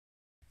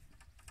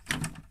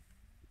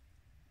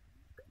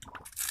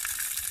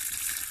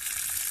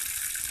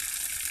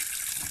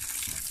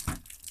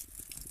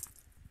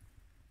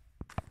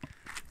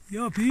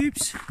Yo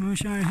peeps,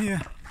 Moonshine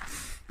here.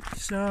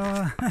 So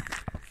I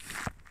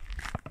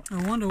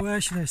wonder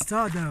where should I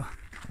start though.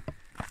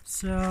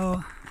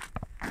 So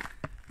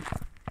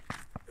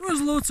there was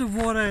lots of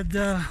water at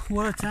the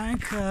water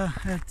tank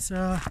at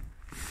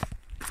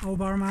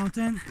Obar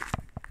Mountain,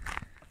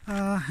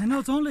 and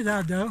not only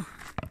that though,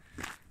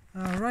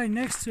 right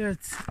next to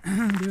it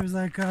there was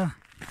like a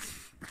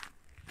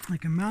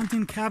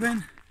mountain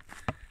cabin.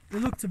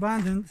 It looked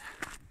abandoned,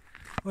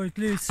 or at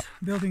least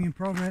building in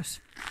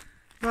progress.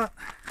 But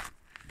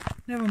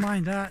never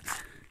mind that.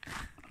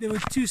 There were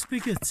two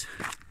spigots,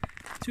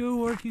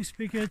 two working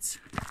spigots,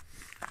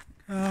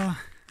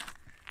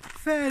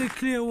 fairly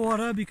clear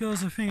water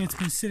because I think it's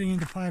been sitting in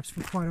the pipes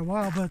for quite a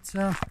while, but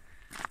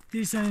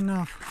decent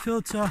enough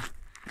filter,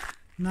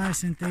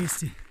 nice and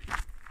tasty.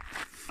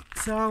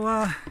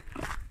 So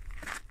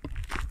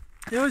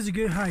it was a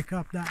good hike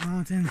up that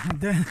mountain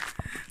and then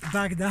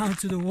back down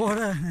to the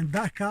water and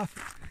back up.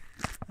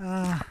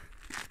 Well,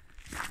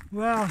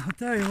 I'll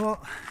tell you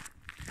what,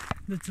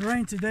 the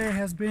terrain today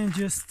has been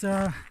just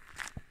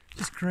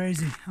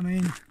crazy. I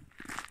mean,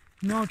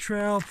 no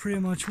trail pretty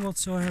much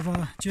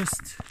whatsoever,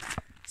 just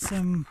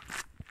some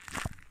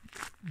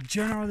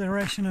general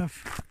direction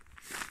of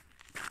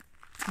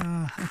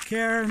a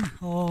cairn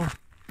or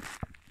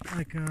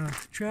like a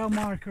trail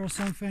marker or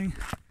something,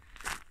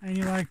 and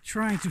you're like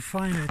trying to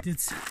find it.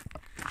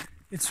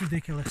 It's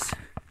ridiculous.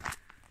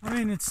 I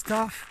mean, it's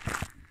tough.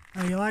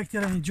 I liked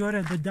it, I enjoyed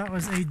it, but that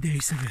was 8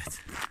 days of it.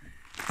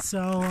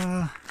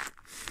 So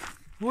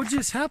what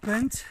just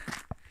happened,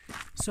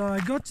 so I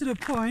got to the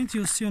point,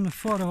 you'll see on the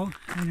photo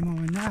any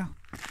moment now,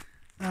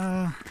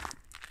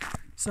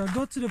 so I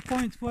got to the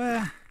point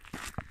where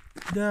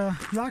the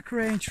Black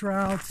Range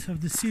route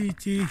of the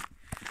CDT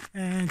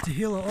and the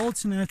Hill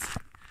alternate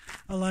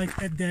are like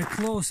at their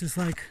closest,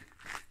 like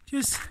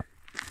just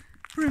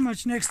pretty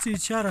much next to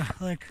each other,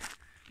 like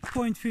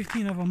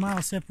 0.15 of a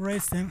mile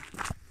separates them,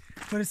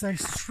 but it's like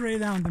straight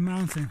down the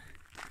mountain.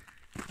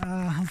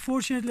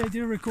 Unfortunately I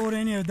didn't record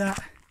any of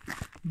that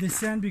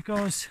descent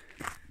because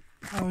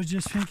I was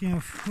just thinking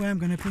of where I'm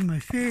gonna put my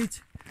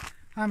feet.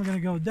 I'm gonna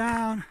go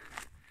down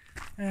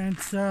and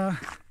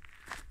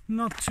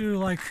not to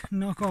like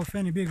knock off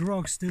any big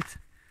rocks that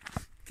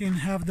can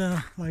have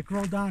the like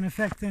roll down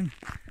effect, and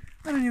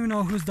I don't even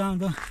know who's down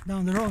the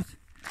road.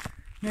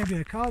 Maybe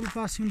a car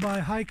passing by,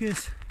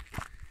 hikers.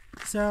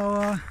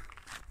 So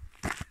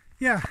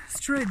yeah,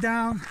 straight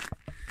down,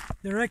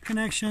 direct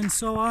connection.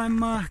 So I'm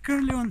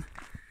currently on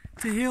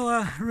the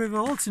Hill River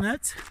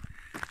alternate.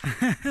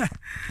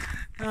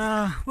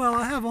 Well,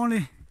 I have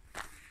only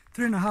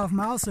 3.5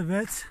 miles of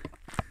it,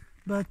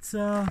 but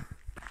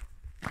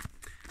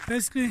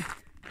basically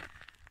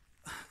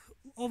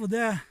over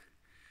there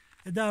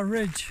at that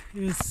ridge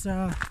is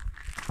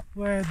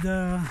where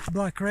the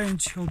Black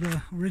Range or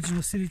the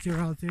original CDT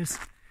route is,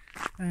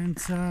 and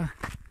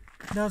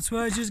that's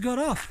where I just got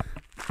off.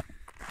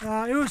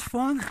 It was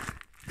fun.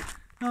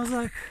 I was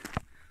like,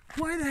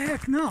 why the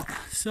heck not?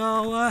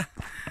 So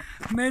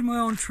made my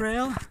own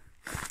trail,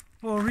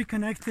 or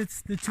reconnected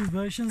the two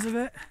versions of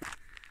it,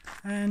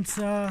 and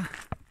I'm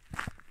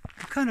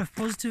kind of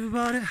positive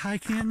about it,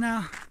 hiking it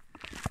now,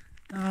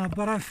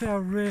 but I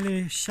felt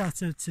really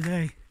shattered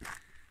today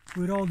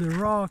with all the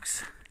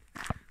rocks.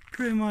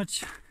 Pretty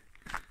much,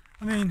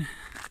 I mean,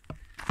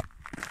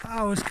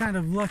 I was kind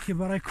of lucky,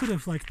 but I could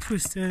have like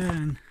twisted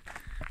and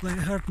like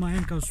hurt my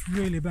ankles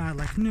really bad,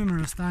 like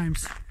numerous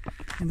times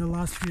in the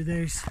last few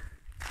days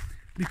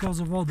because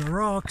of all the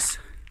rocks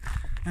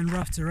and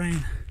rough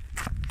terrain.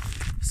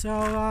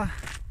 So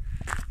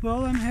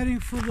well, I'm heading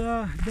for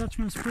the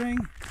Dutchman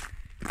Spring.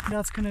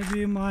 That's gonna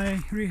be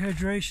my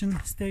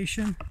rehydration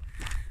station.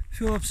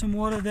 Fill up some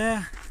water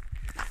there,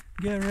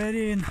 get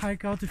ready and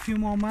hike out a few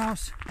more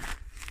miles,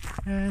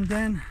 and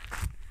then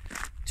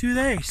 2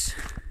 days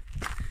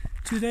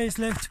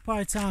left to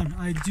Pie Town.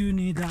 I do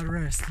need that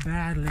rest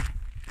badly,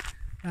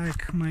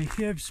 like my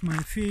hips,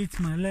 my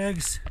feet, my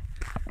legs,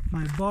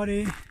 my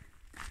body.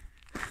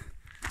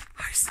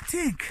 I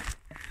stink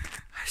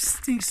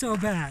so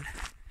bad.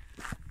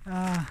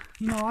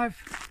 You know,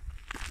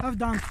 I've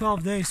done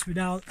 12 days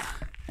without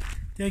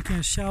taking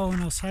a shower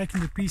when I was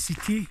hiking the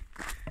PCT,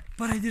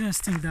 but I didn't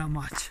stink that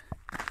much.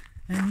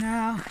 And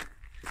now,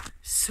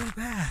 so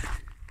bad.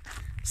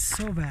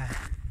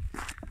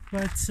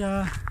 But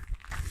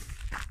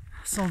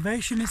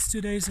salvation is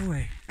 2 days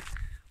away.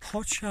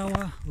 Hot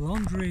shower,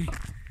 laundry.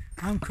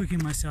 I'm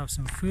cooking myself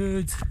some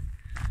food.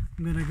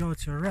 I'm gonna go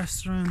to a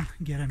restaurant,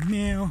 get a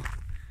meal,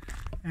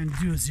 and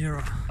do a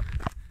zero.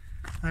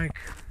 Like,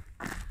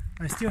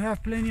 I still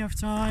have plenty of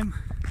time.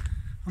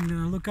 I'm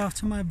gonna look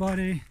after my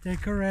body,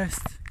 take a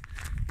rest,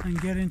 and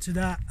get into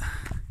that,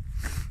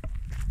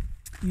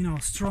 you know,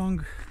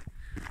 strong,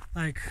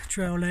 like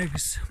trail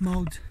legs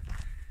mode,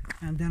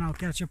 and then I'll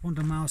catch up on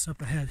the miles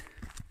up ahead.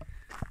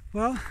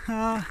 Well,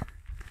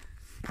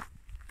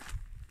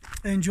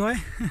 enjoy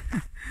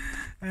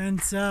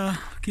and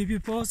keep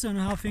you posted on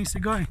how things are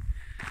going.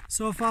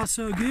 So far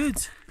so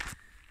good.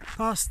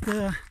 Past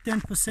the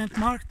 10%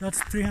 mark,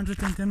 that's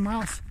 310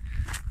 miles.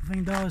 I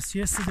think that was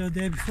yesterday or the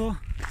day before,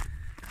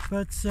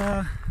 but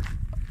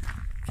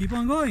keep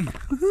on going.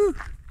 Woohoo!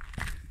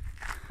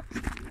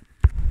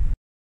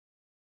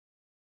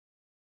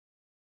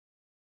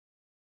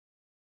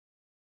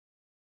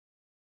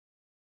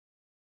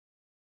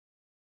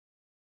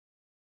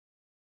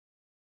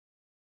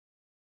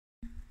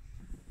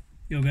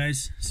 Yo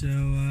guys, so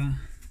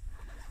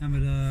I'm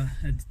at the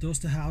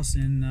Toaster House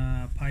in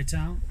Pie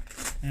Town,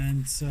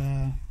 and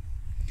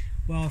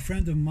well, a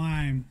friend of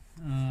mine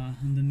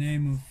in the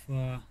name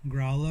of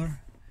Growler,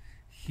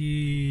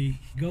 he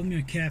got me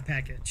a care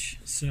package.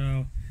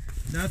 So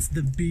that's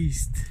the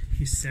beast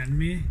he sent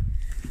me.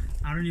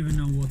 I don't even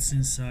know what's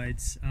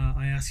inside.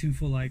 I asked him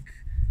for like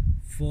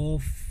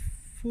 4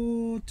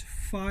 to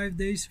 5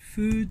 days of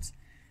food.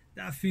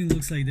 That thing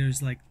looks like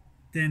there's like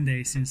 10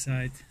 days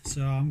inside,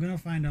 so I'm gonna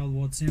find out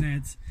what's in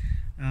it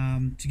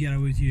together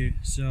with you,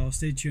 so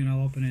stay tuned.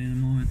 I'll open it in a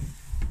moment.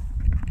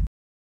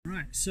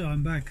 Right, so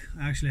I'm back.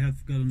 I actually had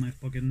forgotten my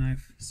pocket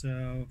knife,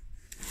 so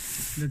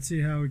let's see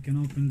how we can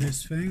open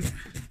this thing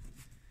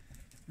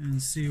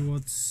and see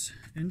what's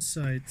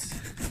inside.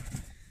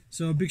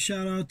 So big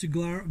shout out to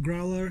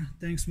Growler,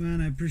 thanks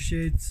man, I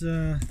appreciate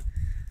the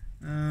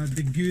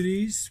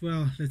goodies.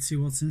 Well, let's see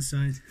what's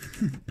inside.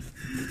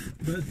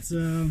 But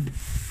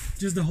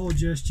just the whole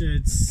gesture,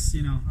 it's,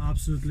 you know,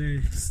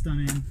 absolutely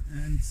stunning,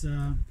 and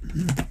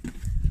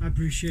I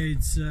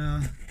appreciate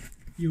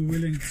you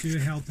willing to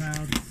help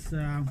out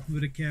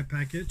with a care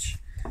package.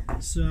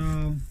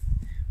 So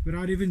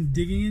without even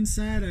digging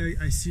inside,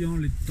 I see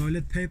only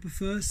toilet paper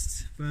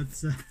first,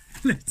 but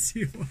let's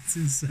see what's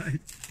inside.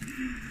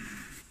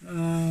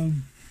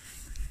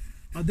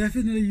 I'll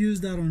definitely use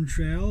that on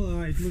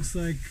trail. It looks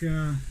like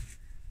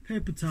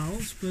paper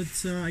towels,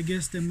 but I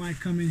guess they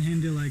might come in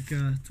handy like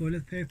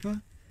toilet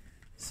paper.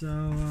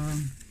 So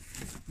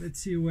let's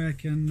see where I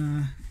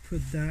can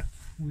put that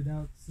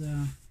without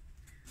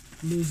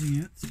losing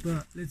it,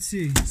 but let's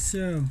see.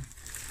 So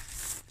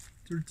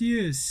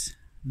tortillas,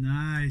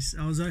 nice.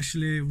 I was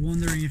actually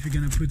wondering if you're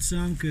gonna put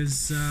some,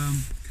 because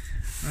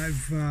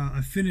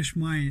I've finished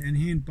mine, and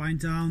here in Pine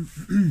Town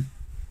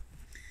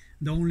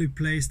the only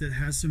place that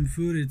has some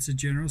food, it's a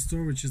general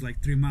store which is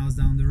like 3 miles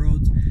down the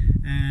road,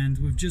 and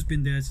we've just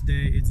been there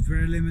today. It's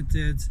very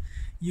limited.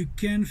 You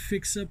can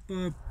fix up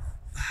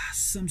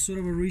some sort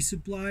of a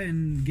resupply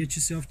and get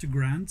yourself to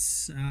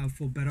grants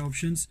for better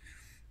options,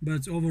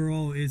 but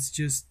overall it's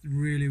just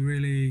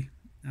really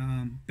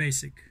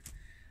basic,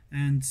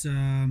 and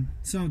some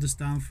of the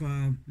stuff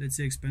let's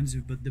say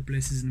expensive, but the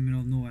place is in the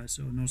middle of nowhere,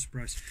 so no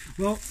surprise.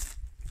 Well,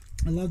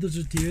 I love the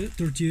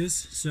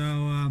tortillas,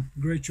 so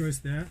great choice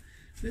there.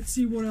 Let's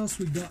see what else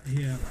we got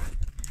here.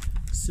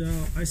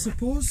 So I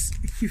suppose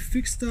he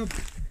fixed up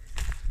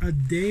a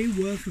day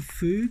worth of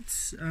food.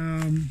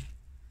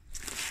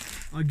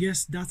 I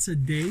guess that's a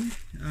day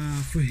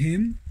for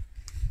him.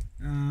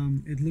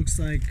 It looks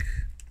like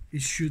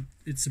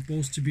it's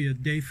supposed to be a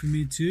day for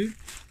me too.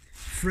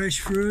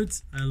 Fresh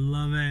fruit, I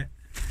love it.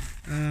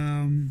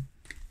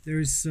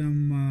 There's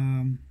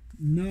some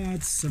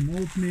nuts, some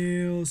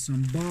oatmeal,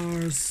 some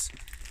bars,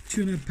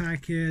 tuna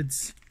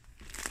packets,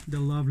 the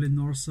lovely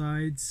north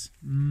sides.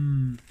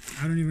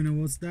 I don't even know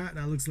what's that.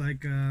 That looks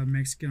like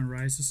Mexican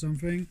rice or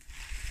something,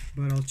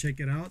 but I'll check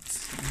it out.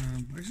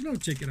 Actually, I'll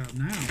check it out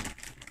now.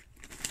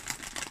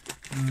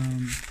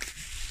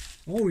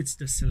 Oh, it's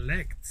the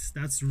Select.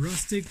 That's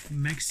rustic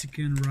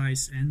Mexican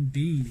rice and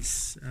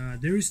beans.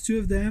 There is 2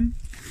 of them,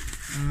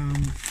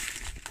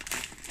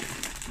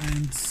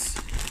 and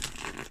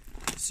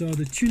so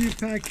the tuna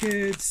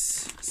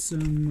packets,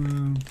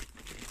 some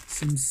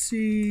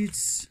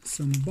seeds,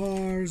 some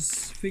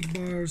bars, fig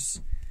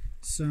bars,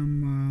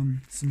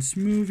 some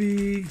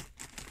smoothie,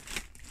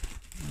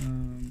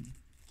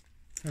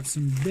 have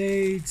some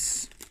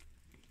dates.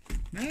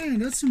 Man,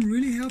 that's some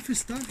really healthy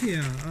stuff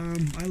here.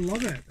 I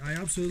love it. I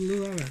absolutely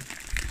love it.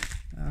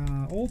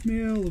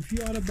 Oatmeal, a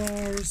few other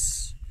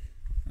bars.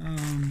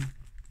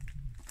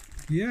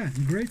 Yeah,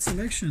 great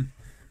selection.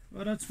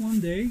 Well, that's one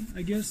day.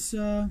 I guess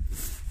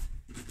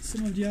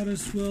some of the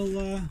others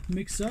will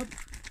mix up.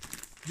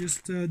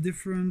 Just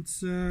different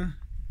stuff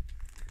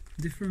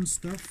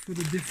for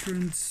the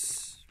different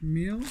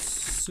meals.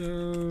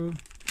 So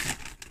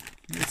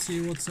let's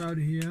see what's out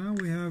here.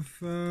 We have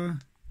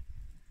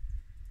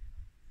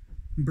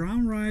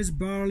brown rice,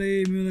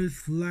 barley, millet,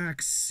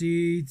 flax,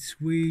 seeds,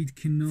 wheat,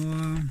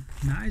 quinoa.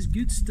 Nice,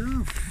 good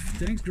stuff.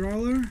 Thanks,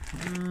 Growler.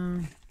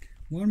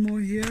 One more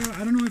here.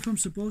 I don't know if I'm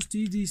supposed to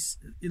eat these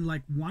in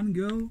like one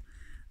go.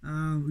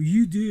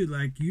 You do,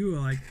 like, you are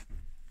like,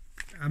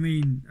 I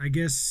mean, I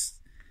guess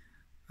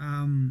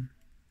I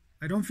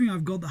don't think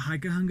I've got the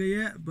hiker hunger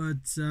yet,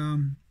 but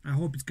I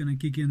hope it's gonna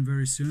kick in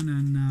very soon,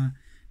 and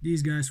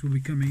these guys will be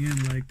coming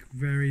in like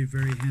very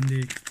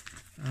handy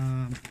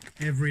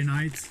every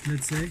night,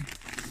 let's say.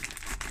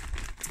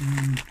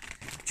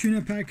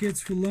 Tuna packets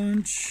for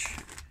lunch.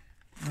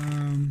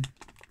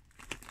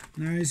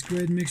 Nice,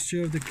 great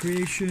mixture of the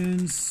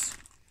creations.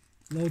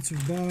 Loads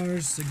of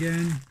bars,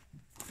 again,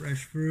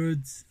 fresh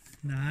fruit.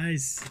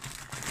 Nice,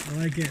 I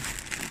like it.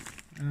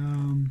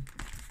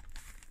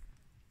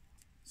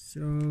 So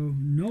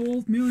no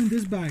oatmeal in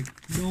this bag.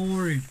 Don't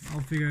worry,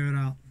 I'll figure it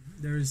out.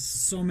 There's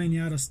so many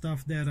other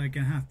stuff that I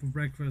can have for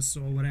breakfast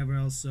or whatever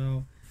else,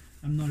 so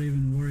I'm not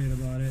even worried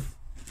about it.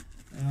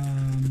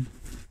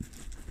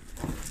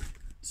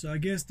 So I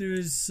guess there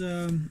is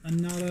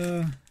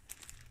another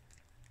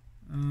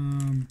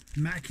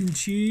mac and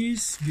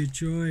cheese. Good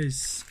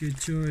choice, good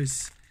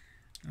choice.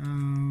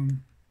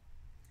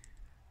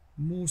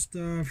 More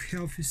stuff,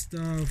 healthy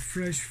stuff,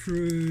 fresh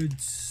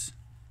fruits,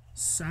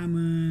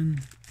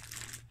 salmon.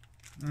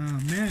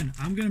 Man,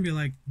 I'm gonna be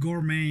like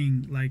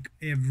gourmeting like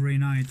every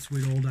night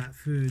with all that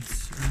food,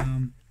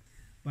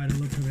 by the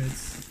look of it.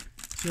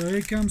 So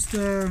here comes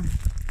the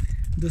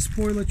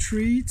spoiler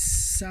treats: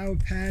 Sour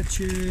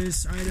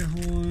Patches,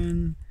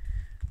 Idahoan.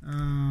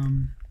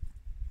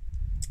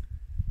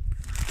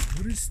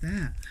 What is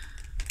that?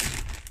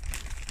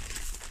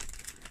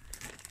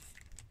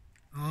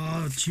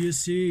 Oh, chia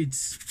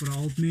seeds for the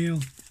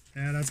oatmeal.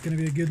 Yeah, that's gonna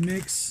be a good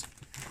mix.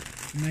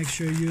 Make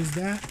sure you use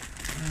that.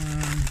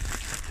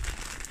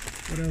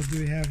 What else do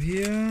we have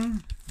here?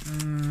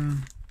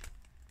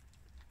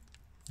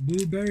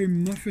 Blueberry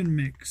muffin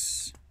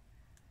mix.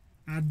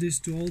 Add this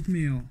to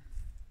oatmeal.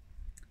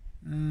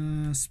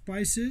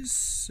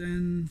 Spices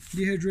and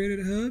dehydrated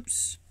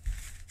herbs.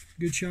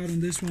 Good shot on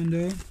this one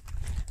though.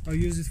 I'll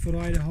use it for the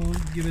Idaho.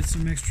 Give it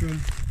some extra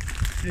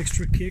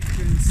kick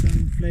and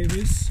some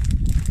flavors.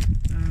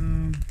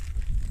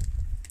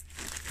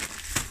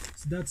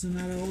 So that's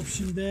another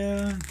option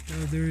there.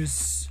 There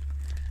is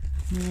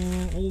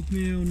more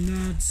oatmeal,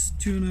 nuts,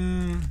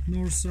 tuna,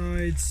 north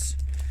sides,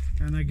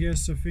 and I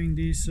think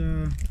these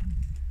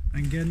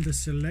I'm getting the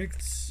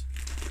selects.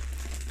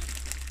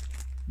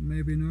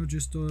 Maybe not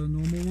just a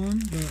normal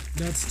one, but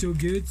that's still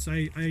good. So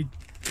I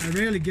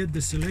rarely get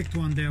the select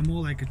one. They're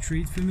more like a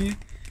treat for me.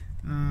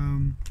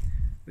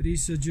 But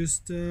these are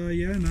just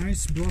yeah,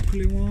 nice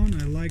broccoli one.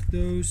 I like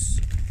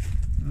those.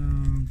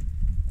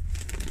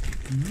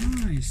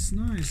 Nice,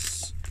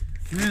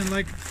 man.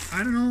 Like,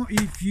 I don't know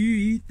if you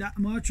eat that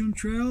much on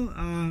trail.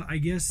 I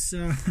guess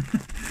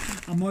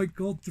I might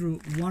go through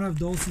one of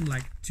those in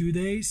like 2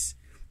 days,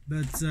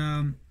 but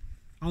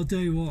I'll tell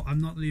you what, I'm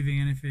not leaving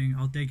anything.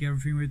 I'll take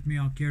everything with me.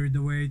 I'll carry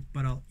the weight,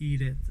 but I'll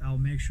eat it. I'll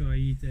make sure I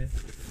eat it.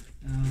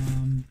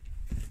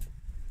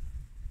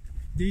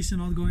 These are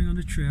not going on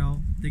the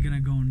trail. They're gonna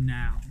go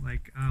now.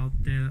 Like, I'll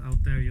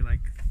tell you,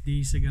 like,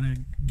 these are gonna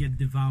get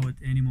devoured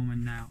any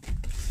moment now.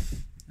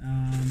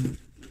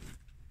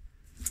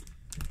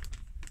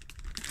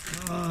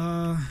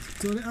 Oh,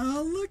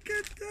 look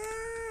at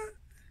that!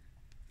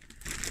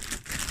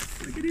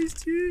 Look at these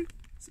two.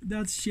 So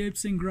that's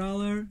Shapes and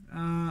Growler.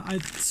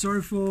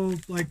 Sorry for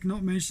like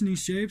not mentioning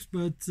Shapes,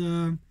 but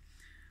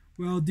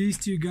well, these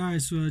two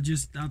guys were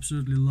just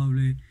absolutely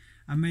lovely.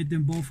 I made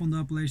them both on the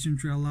Appalachian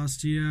Trail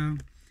last year,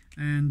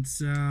 and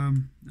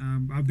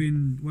I've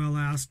been well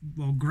asked.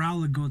 Well,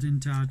 Growler got in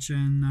touch,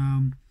 and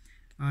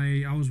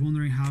I was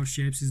wondering how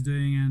Shapes is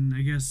doing, and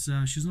I guess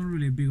she's not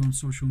really big on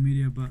social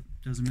media, but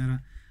doesn't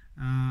matter.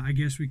 I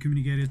guess we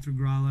communicated through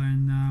Growler,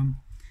 and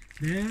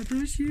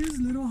there she is,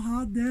 little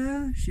hot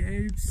there.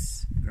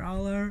 Shapes,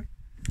 Growler.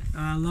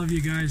 I love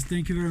you guys.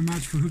 Thank you very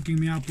much for hooking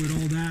me up with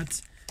all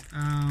that.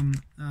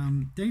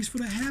 Thanks for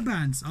the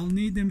hairbands. I'll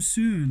need them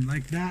soon.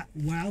 Like that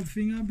wild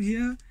thing up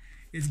here,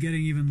 it's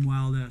getting even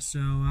wilder. So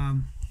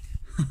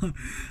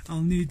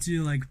I'll need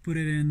to like put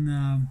it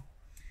in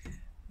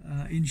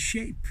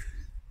shape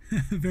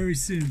very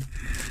soon.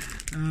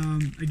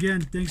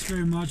 Again, thanks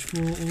very much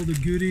for all the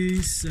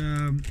goodies,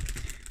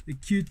 the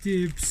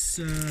Q-tips,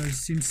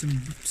 seems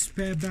some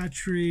spare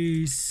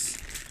batteries,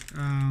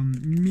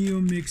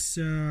 meal mix,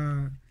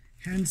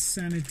 hand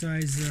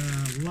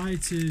sanitizer,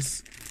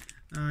 lighters.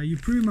 You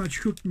pretty much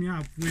hooked me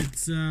up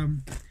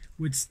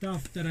with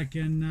stuff that I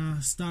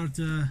can start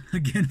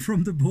again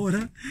from the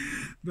border,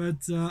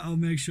 but I'll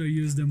make sure I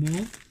use them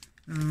all.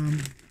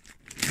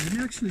 Let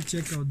me actually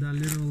check out that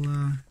little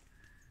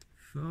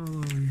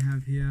follow we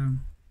have here.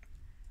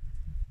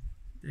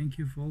 Thank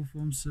you for all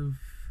forms of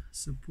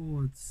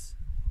support.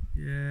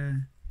 Yeah,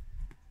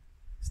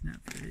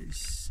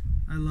 Snapfish.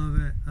 I love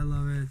it. I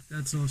love it.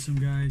 That's awesome,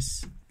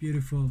 guys.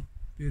 Beautiful,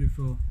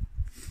 beautiful.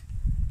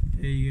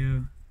 There you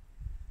go.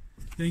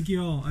 Thank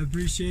you all. I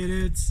appreciate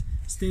it.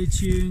 Stay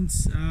tuned.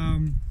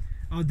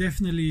 I'll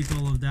definitely eat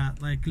all of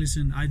that. Like,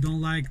 listen, I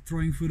don't like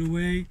throwing food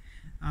away.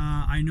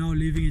 I know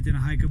leaving it in a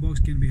hiker box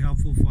can be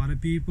helpful for other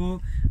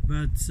people,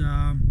 but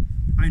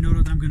I know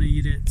that I'm gonna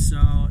eat it,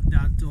 so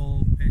that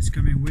all is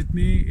coming with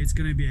me. It's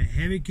gonna be a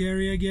heavy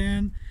carry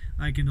again.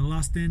 Like in the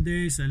last 10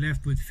 days, I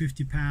left with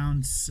 50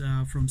 pounds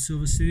from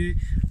Silver City,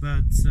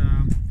 but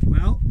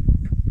well,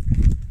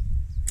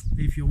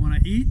 if you wanna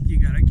eat, you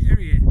gotta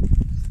carry it.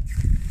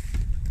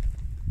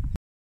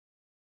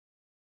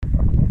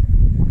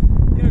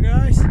 Yo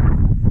guys,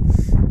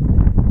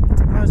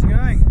 how's it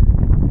going?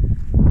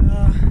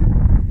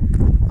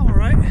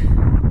 Alright,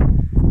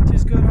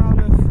 just got out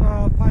of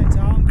Pine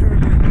Town,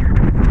 currently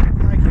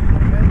hiking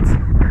out of it,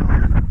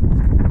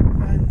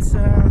 and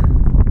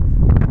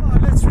well,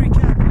 let's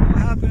recap what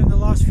happened in the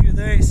last few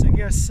days. I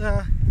guess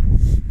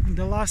in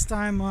the last last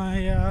time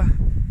I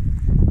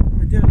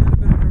did a little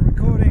bit of a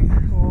recording,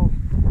 or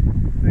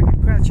I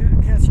could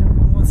catch up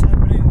on what's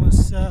happening,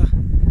 was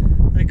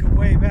like a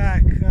way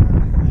back,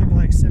 maybe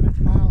like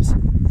 70 miles.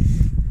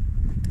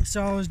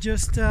 So I was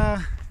just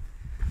on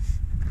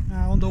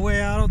the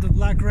way out of the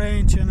Black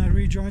Range, and I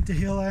rejoined the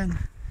hill, and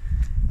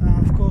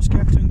of course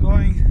kept on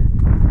going.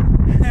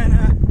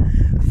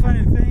 And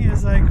funny thing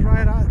is, like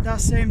right out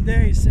that same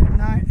day, same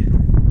night,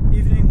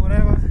 evening,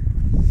 whatever,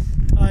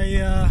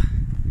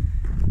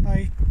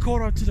 I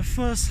caught up to the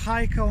first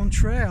hiker on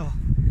trail.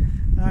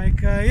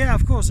 Like yeah,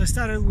 of course I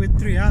started with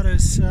 3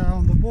 others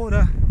on the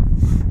border,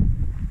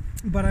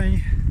 but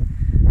I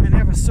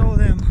never saw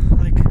them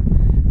like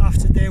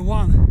after day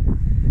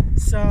 1.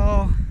 So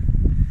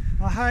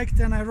I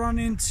hiked and I run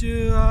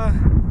into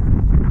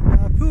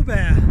Pooh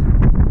Bear.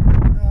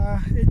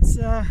 It's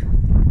a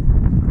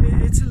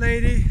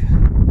lady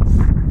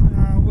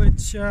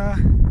which I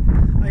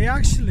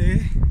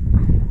actually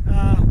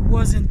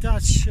was in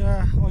touch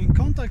or in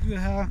contact with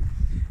her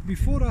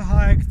before the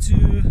hike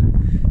to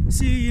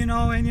see, you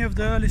know, any of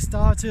the early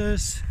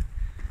starters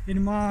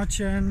in March,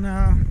 and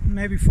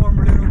maybe form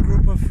a little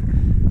group of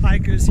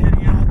hikers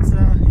heading out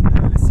in the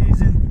early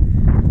season.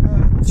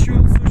 She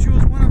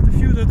was one of the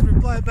few that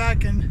replied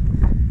back and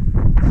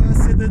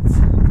said that of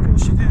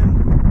course she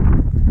didn't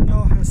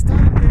know her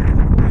starting date at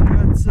the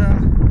point,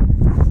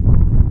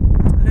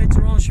 but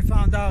later on she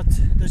found out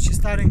that she's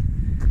starting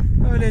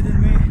earlier than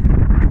me.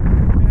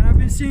 And I've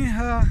been seeing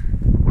her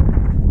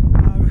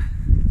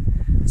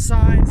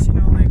signs, you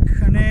know, like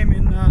her name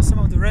in some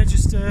of the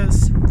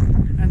registers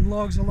and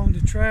logs along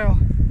the trail.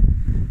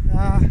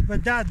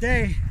 But that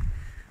day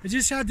I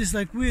just had this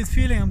like weird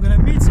feeling I'm gonna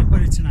meet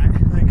somebody tonight.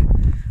 Like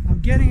I'm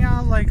getting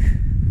out, like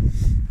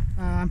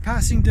I'm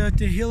passing the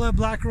Hiller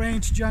Black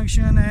Range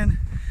junction, and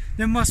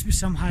there must be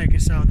some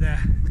hikers out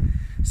there.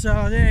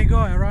 So there you go,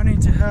 I ran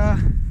into her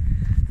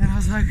and I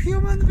was like,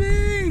 human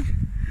being!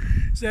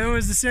 So it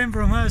was the same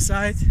from her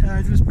side.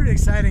 It was pretty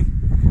exciting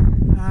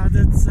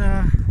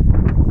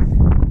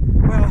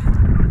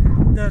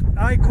that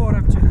I caught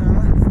up to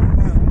her from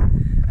her,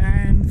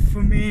 and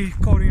for me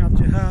caught up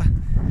to her,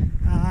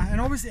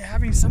 and obviously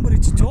having somebody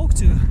to talk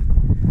to,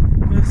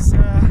 because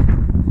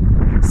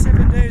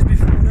 7 days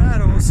before that,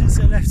 or since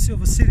I left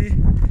Silver City,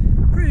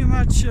 pretty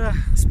much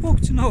spoke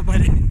to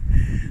nobody.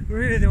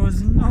 Really, there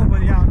was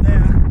nobody out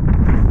there,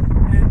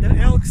 and the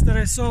elks that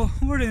I saw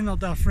were really not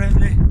that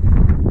friendly.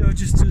 They were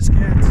just too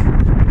scared,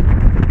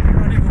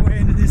 running away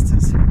in the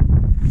distance.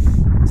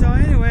 So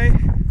anyway,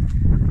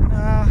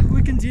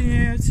 we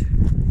continued.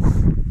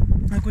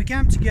 Like we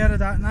camped together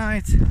that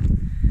night.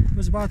 It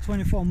was about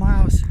 24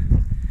 miles.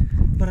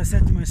 But I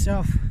said to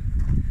myself,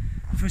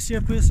 if I see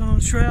a person on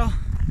the trail,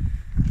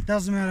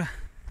 doesn't matter,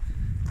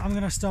 I'm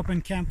gonna stop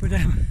and camp with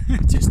them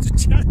just to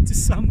chat to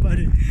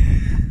somebody.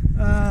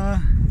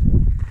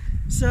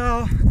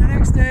 So the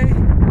next day,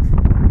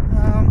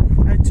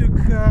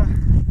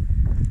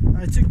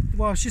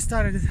 well, she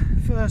started it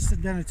first,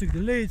 and then I took the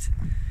lead.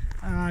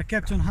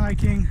 Kept on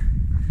hiking,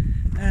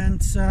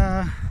 and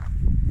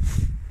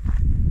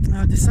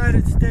I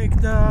decided to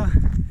take the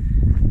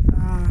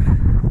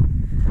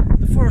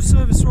Forest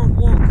Service Road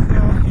walk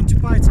into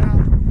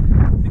Pytown,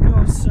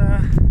 because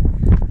I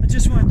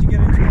just wanted to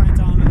get into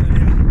Pytown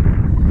earlier.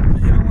 I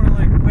didn't want to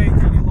like wait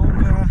any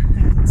longer,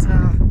 and I was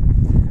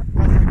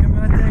like, I'm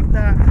gonna take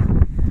that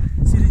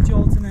CDT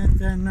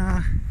alternate and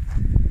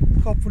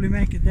hopefully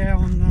make it there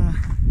on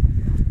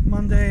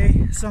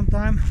Monday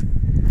sometime.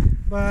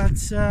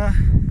 But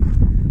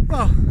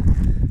well,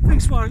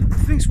 things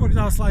worked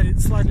out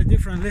slightly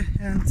differently,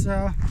 and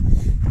I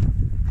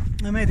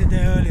made it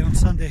there early on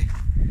Sunday.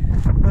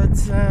 But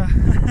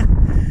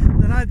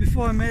the night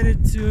before, I made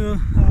it to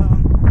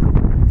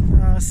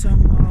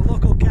some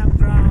local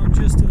campground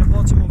just to the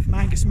bottom of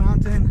Mangus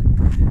Mountain,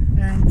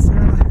 and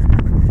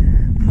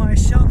my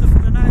shelter for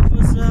the night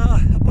was a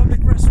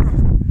public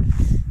restroom.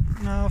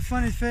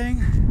 Funny thing,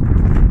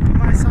 it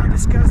might sound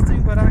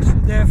disgusting, but actually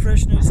the air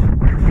freshness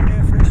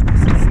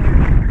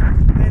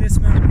made it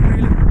smell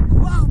really,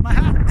 wow, my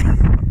hat!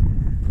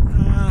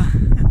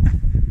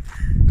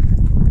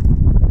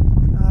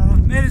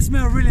 Made it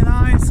smell really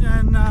nice,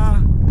 and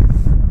I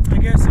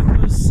guess it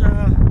was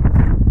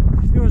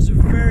a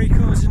very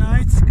cozy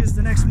night, because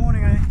the next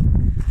morning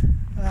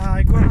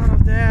I got out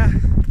of there,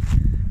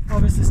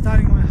 obviously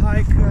starting my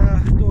hike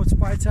towards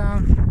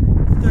Pytown,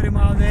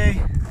 30-mile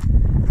day,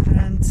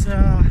 and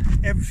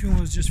everything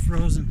was just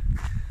frozen,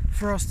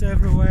 frost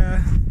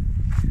everywhere.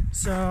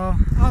 So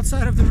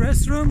outside of the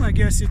restroom, I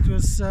guess it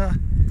was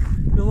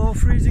below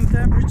freezing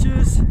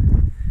temperatures,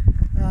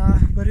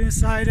 but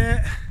inside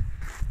it,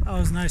 I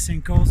was nice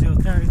and cozy, I'll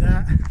tell you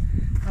that.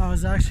 I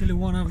was actually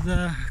one of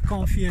the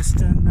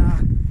comfiest and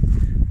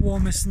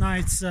warmest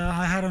nights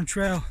I had on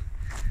trail.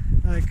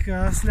 Like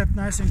slept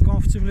nice and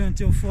comfortably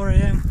until 4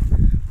 AM,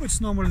 which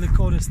is normally the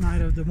coldest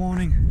time of the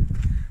morning.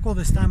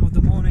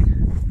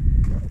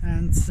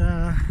 And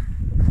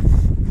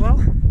well,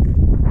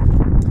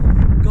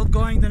 got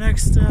going the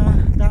next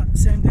that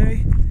same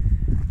day.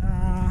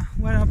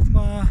 Went up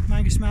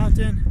Mangus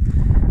Mountain,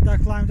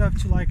 that climbed up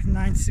to like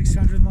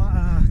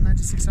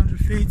 9,600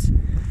 feet.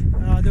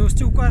 There was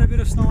still quite a bit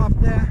of snow up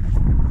there,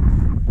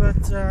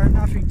 but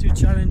nothing too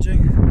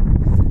challenging.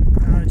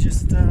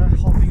 Just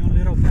hopping on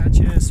little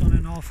patches on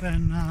and off,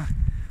 and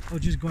or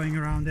just going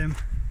around them.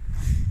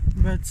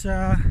 But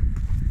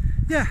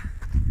yeah,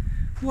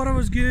 water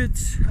was good,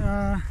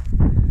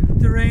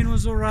 terrain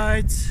was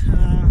alright,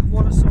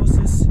 water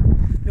sources.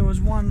 There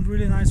was one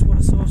really nice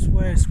water source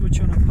where I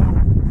switched on a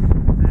pump,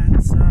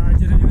 and I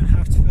didn't even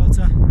have to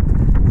filter.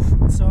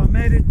 So I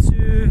made it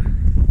to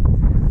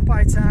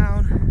Pi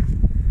Town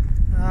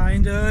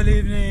in the early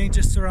evening,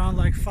 just around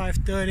like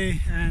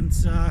 5:30, and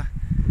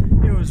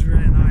it was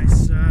really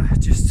nice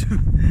just to,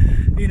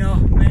 you know,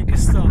 make a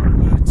stop,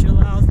 chill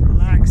out,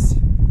 relax,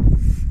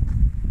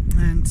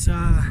 and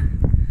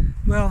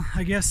well,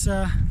 I guess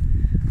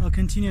I'll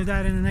continue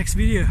that in the next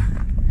video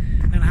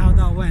and how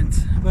that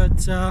went.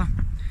 But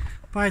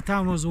Pi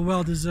Town was a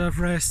well-deserved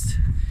rest,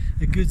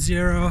 a good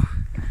zero,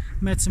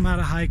 met some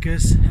other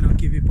hikers, and I'll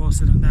keep you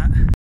posted on that.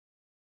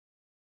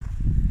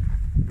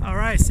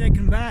 Alright,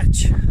 second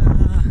batch.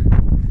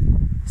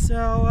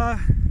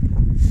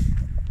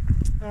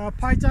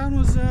 Pi Town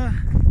was a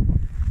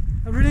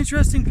really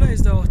interesting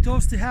place though.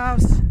 Toasty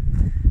House,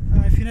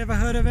 if you never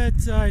heard of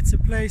it, it's a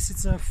place,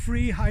 it's a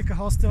free hiker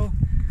hostel,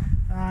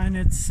 and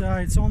it's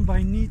owned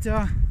by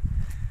Nita,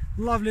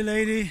 lovely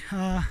lady.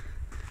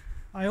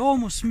 I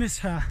almost missed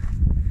her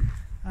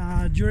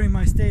during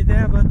my stay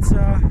there, but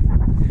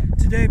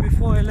today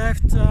before I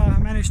left, I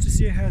managed to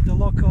see her at the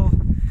local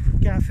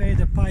cafe,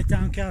 the Pi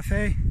Town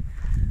Cafe.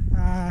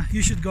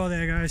 You should go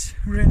there, guys.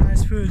 Really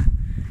nice food,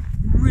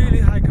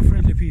 really hiker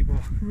friendly people,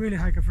 really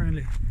hiker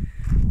friendly.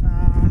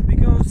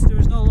 Because there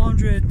is no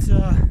laundry at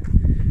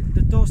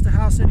the Toaster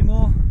House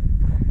anymore,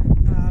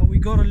 we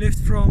got a lift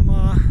from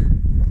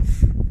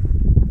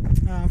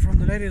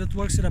the lady that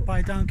works at the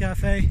Pi Town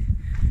Cafe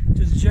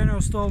to the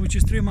general store, which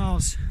is 3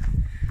 miles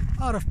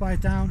out of Pi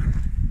Town,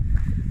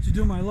 to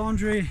do my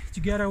laundry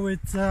together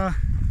with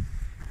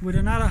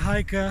another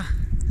hiker,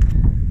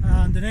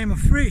 the name of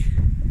Free.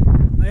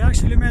 I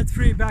actually met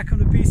Free back on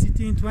the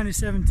PCT in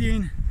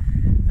 2017,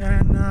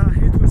 and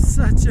it was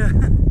such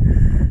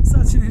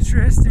an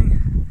interesting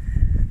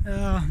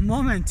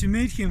moment to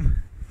meet him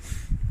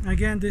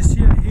again this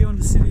year here on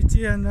the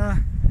CDT, and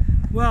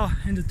well,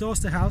 in the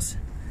Toaster House.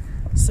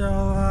 So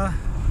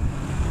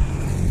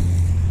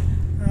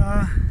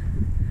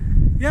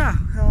yeah,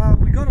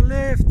 we got a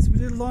lift, we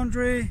did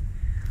laundry,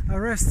 I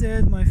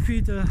rested, my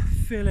feet are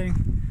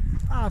feeling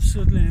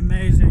absolutely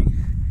amazing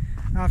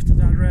after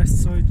that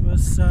rest, so it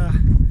was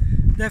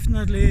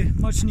definitely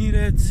much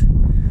needed,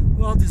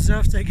 well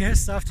deserved, I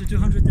guess, after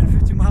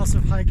 250 miles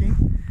of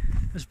hiking,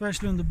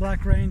 especially on the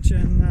Black Range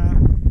and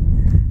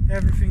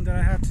everything that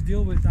I had to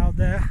deal with out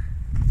there.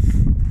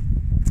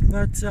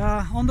 But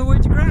on the way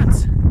to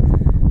Grants.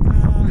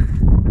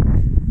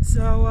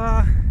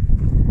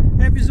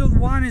 Episode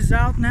 1 is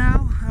out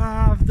now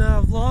of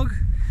the vlog,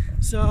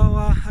 so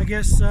I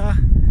guess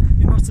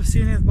you must have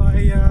seen it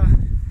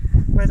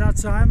by that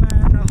time,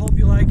 and I hope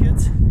you like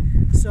it.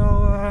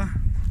 So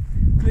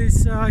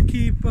please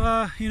keep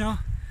you know,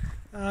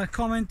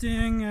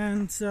 commenting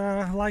and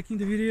liking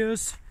the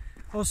videos.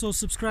 Also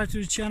subscribe to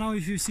the channel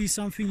if you see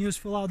something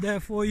useful out there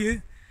for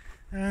you,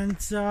 and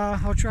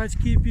I'll try to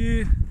keep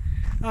you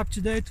up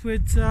to date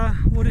with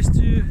what is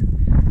to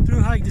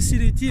through hike the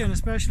CDT, and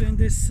especially in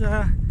this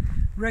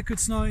record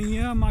snowing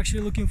year. I'm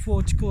actually looking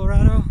forward to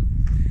Colorado.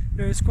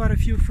 There's quite a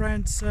few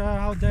friends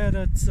out there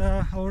that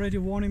are already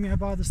warning me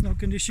about the snow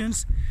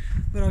conditions,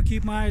 but I'll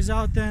keep my eyes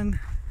out, and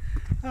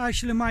I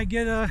actually might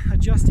get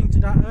adjusting to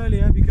that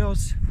earlier,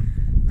 because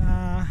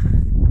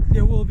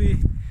there will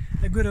be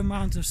a good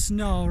amount of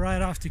snow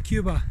right after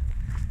Cuba.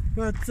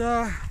 But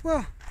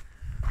well,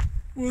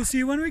 we'll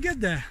see when we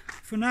get there.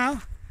 For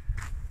now,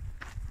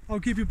 I'll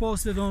keep you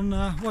posted on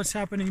what's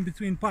happening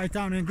between Pi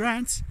Town and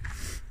Grants.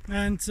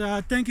 And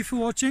thank you for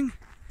watching.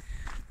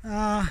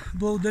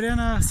 Благодаря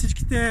на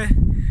всичките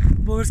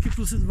български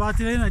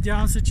последователи.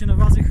 Надявам се, че на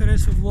вас ви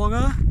харесва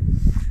влога.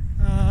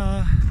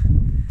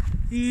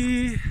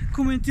 И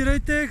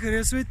коментирайте,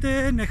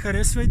 харесвайте, не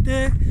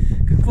харесвайте,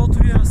 каквото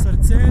ви е на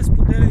сърце,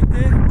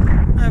 споделяйте.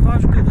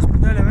 Най-важното е да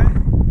споделяме.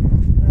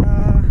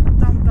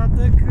 Там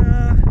нататък,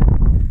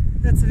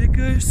 деца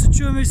вика, ще се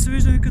чуваме и ще се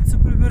виждаме, като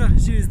се прибера.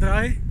 Живи и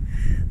здрави!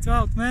 Това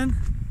е от мен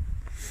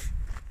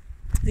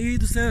и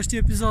до следващия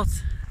епизод.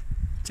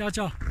 Чао,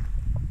 чао!